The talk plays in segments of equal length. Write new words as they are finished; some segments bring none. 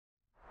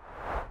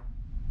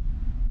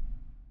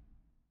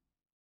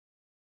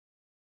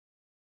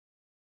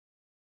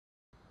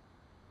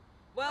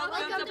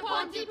Welcome to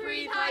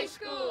Pontypridd High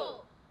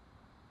School!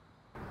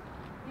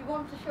 We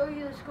want to show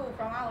you the school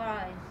from our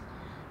eyes.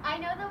 I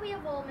know that we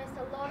have all missed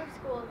a lot of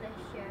school this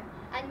year,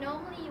 and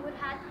normally you would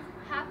have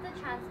the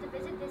chance to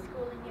visit this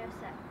school in year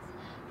 6.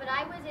 But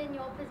I was in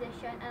your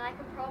position, and I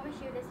can promise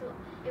you it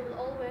will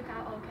all work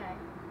out okay.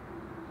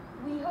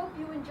 We hope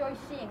you enjoy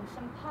seeing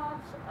some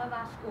parts of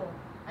our school,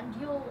 and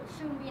you'll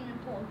soon be an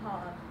important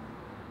part of.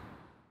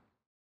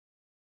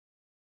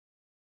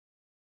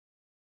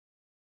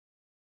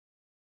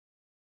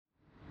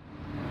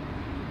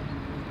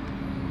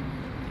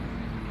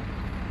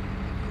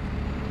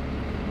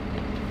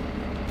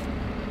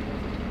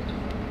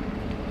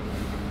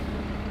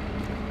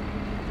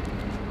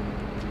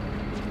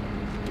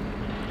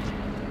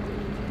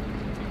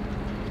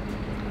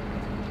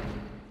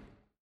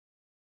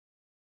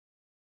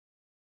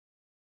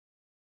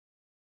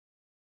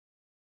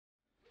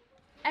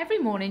 Every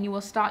morning you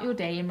will start your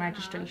day in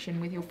registration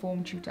with your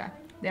form tutor.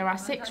 There are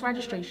 6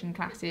 registration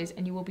classes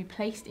and you will be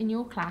placed in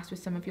your class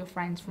with some of your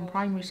friends from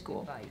primary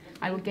school.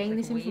 I will gain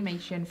this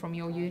information from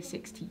your year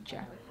 6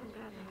 teacher.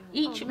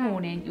 Each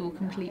morning you will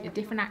complete a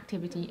different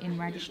activity in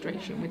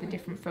registration with a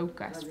different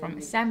focus, from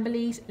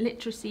assemblies,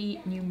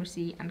 literacy,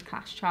 numeracy and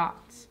class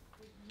charts.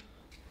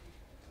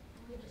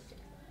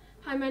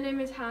 Hi, my name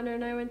is Hannah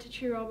and I went to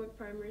True Robert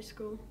Primary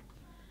School.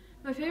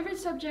 My favourite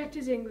subject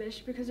is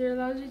English because it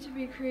allows you to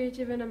be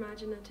creative and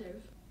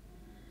imaginative.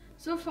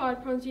 So far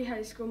at Ponty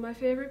High School, my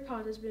favourite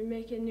part has been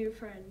making new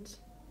friends.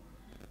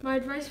 My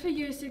advice for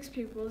Year 6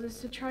 pupils is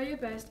to try your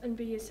best and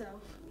be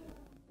yourself.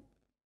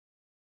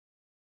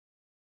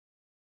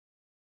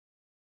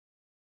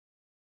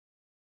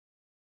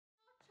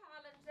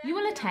 You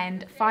will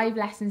attend 5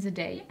 lessons a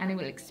day and you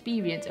will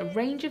experience a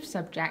range of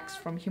subjects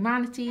from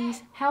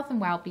humanities, health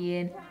and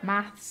well-being,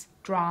 maths,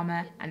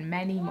 drama and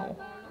many more.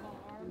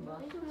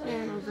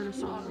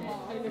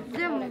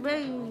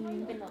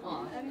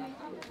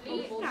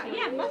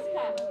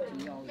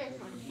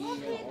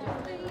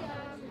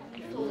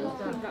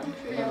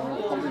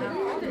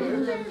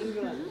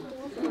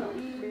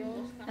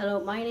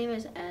 Hello, my name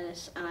is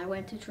Ennis and I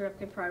went to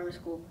Pontypridd Primary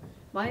School.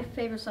 My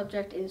favourite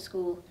subject in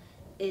school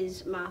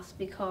is maths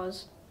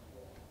because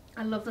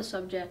I love the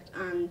subject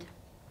and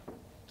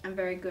I'm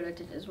very good at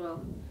it as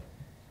well.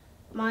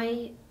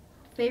 My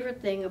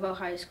favourite thing about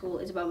high school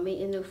is about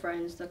meeting new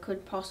friends that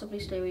could possibly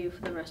stay with you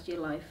for the rest of your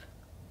life.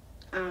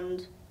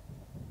 And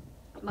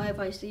my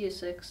advice to Year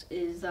 6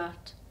 is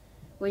that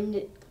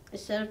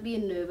instead of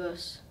being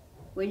nervous,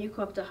 when you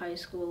come up to high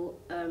school,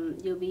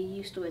 you'll be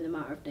used to it in a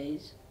matter of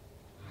days.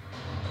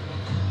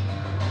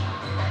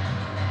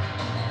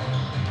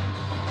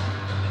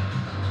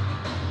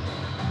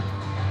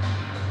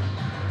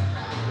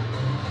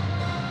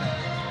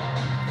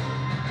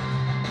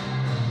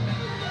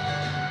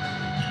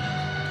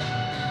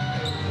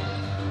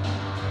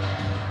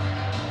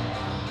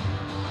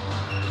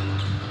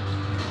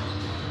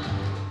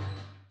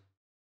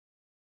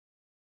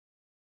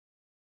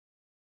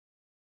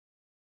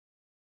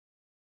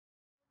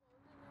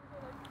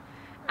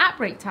 At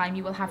break time,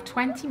 you will have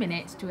 20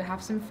 minutes to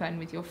have some fun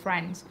with your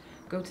friends.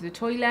 Go to the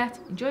toilet,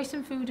 enjoy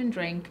some food and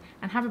drink,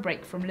 and have a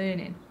break from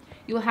learning.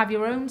 You will have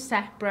your own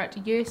separate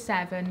Year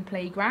 7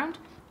 playground,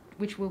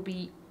 which will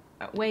be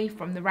away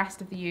from the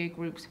rest of the year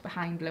groups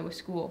behind lower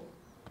school.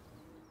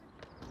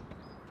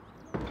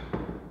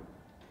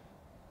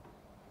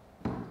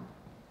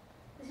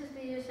 This is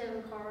the Year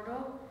 7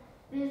 corridor.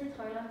 These are the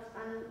toilets,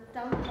 and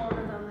down the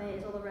corridor down there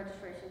is all the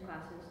registration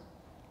classes.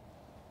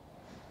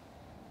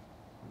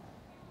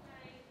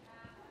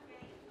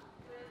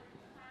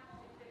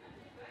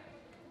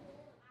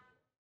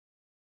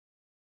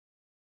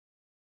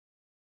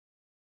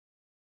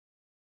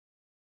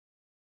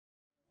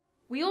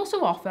 We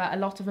also offer a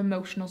lot of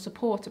emotional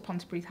support at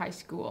Pontypridd High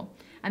School,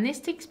 and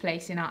this takes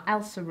place in our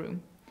ELSA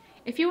room.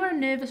 If you are a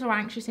nervous or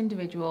anxious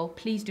individual,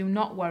 please do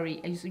not worry,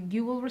 as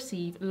you will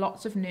receive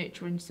lots of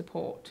nurturing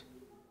support.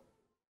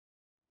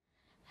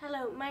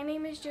 Hello, my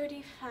name is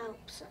Jodie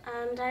Phelps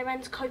and I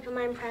went to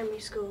Pontypridd Primary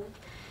School.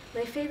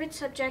 My favourite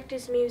subject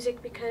is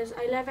music because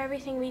I love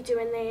everything we do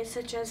in there,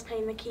 such as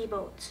playing the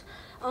keyboards.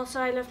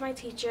 Also, I love my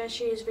teacher,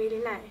 she is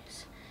really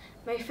nice.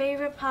 My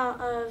favourite part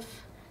of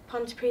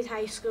Pontypridd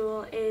High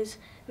School is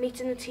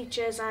meeting the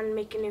teachers and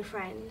making new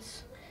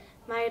friends.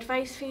 My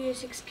advice for Year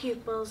 6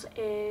 pupils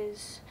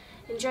is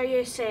enjoy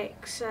Year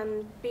 6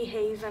 and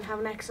behave and have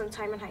an excellent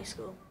time in high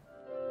school.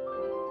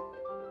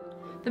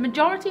 The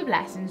majority of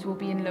lessons will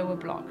be in lower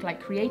block,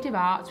 like creative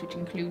arts, which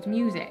includes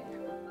music.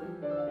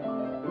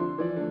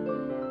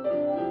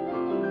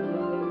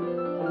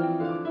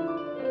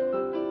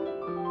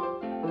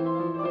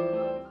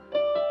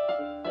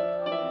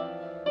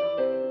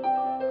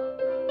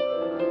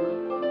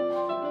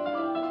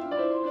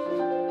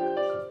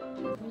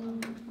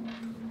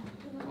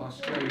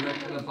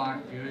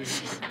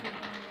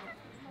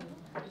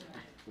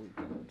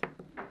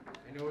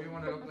 I know you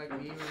want to look like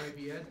me with my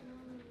beard.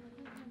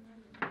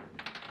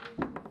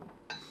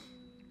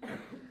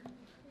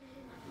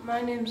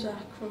 My name's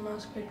Zach from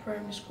Pontypridd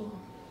Primary School.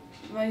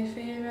 My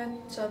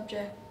favourite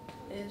subject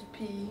is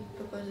PE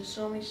because there's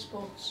so many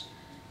sports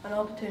and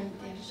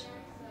opportunities.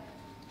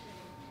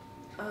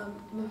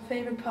 My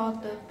favourite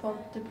part of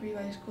Pontypridd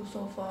High School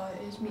so far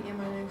is meeting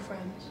my new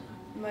friends.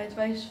 My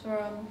advice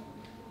for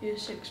Year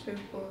 6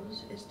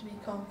 pupils is to be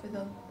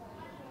confident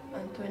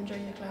and to enjoy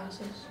your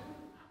classes.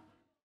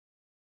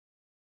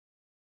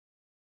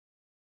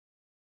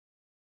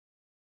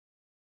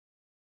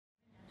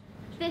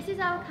 This is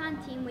our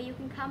canteen where you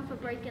can come for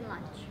break and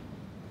lunch.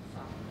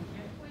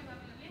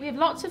 We have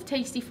lots of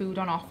tasty food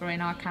on offer in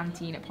our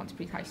canteen at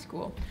Pontypridd High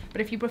School, but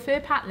if you prefer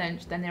packed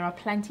lunch, then there are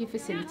plenty of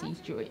facilities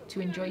to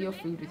enjoy your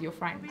food with your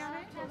friends.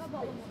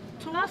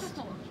 Toast?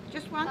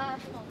 Just one?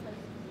 Small,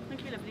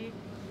 Thank you, lovely.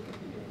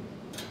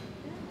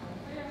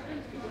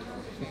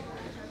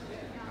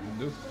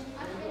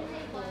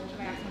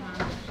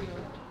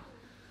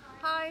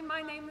 Hi,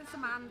 my name is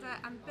Amanda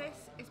and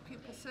this is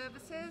Pupil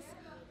Services.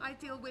 I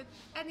deal with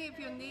any of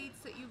your needs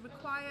that you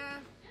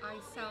require. I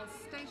sell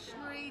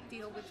stationery,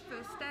 deal with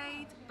first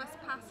aid, bus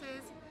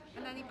passes,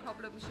 and any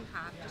problems you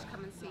have, just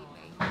come and see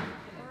me.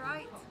 All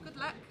right, good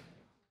luck.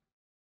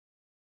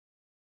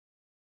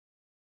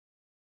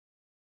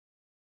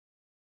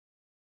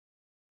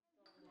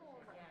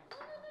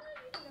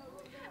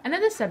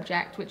 Another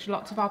subject which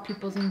lots of our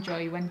pupils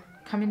enjoy when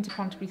coming to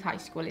Pontypridd High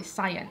School is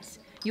science.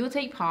 You will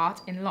take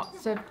part in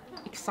lots of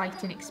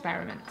exciting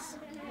experiments.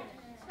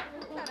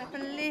 Up a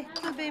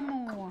little bit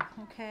more,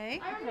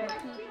 okay?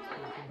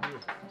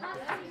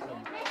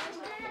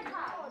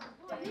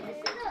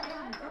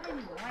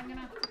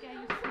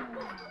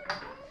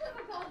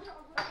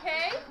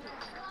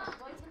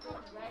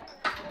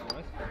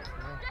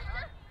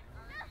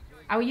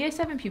 Our Year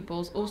 7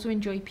 pupils also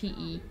enjoy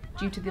PE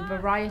due to the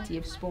variety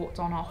of sports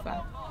on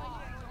offer.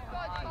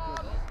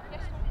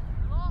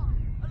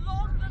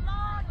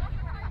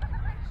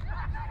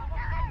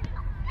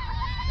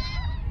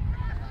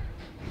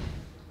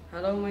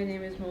 Hello, my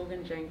name is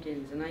Morgan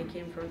Jenkins and I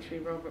came from Tree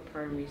Robert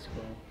Primary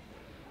School.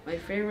 My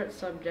favourite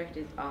subject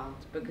is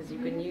art because you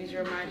can use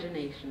your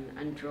imagination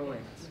and draw it.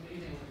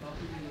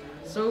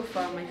 So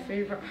far, my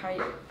favourite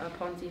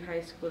Ponty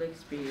High School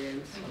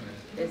experience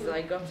is that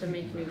I got to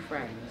make new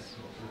friends.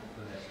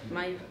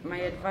 My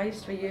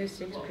advice for Year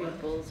 6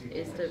 pupils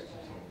is to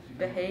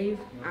behave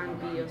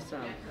and be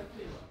yourself.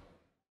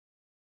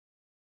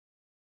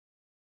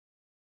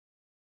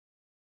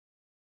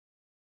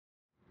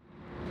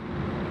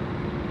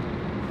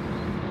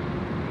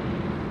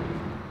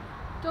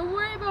 Don't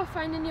worry about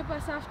finding your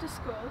bus after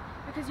school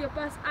because your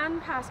bus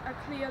and pass are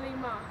clearly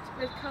marked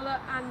with colour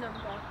and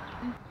number.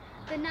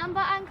 The number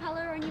and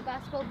colour on your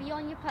bus will be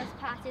on your bus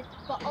passes,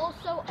 but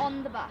also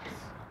on the bus.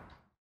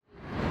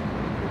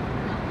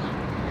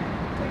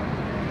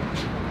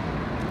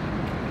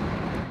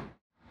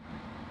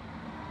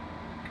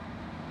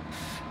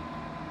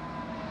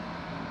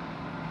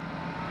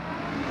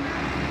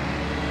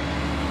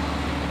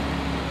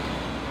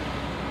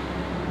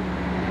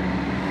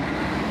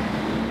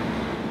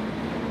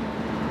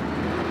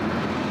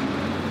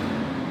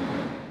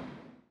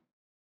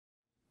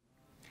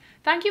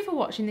 Thank you for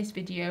watching this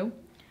video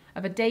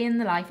of a day in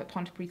the life at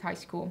Pontypridd High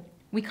School.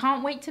 We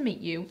can't wait to meet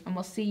you and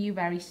we'll see you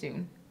very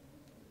soon.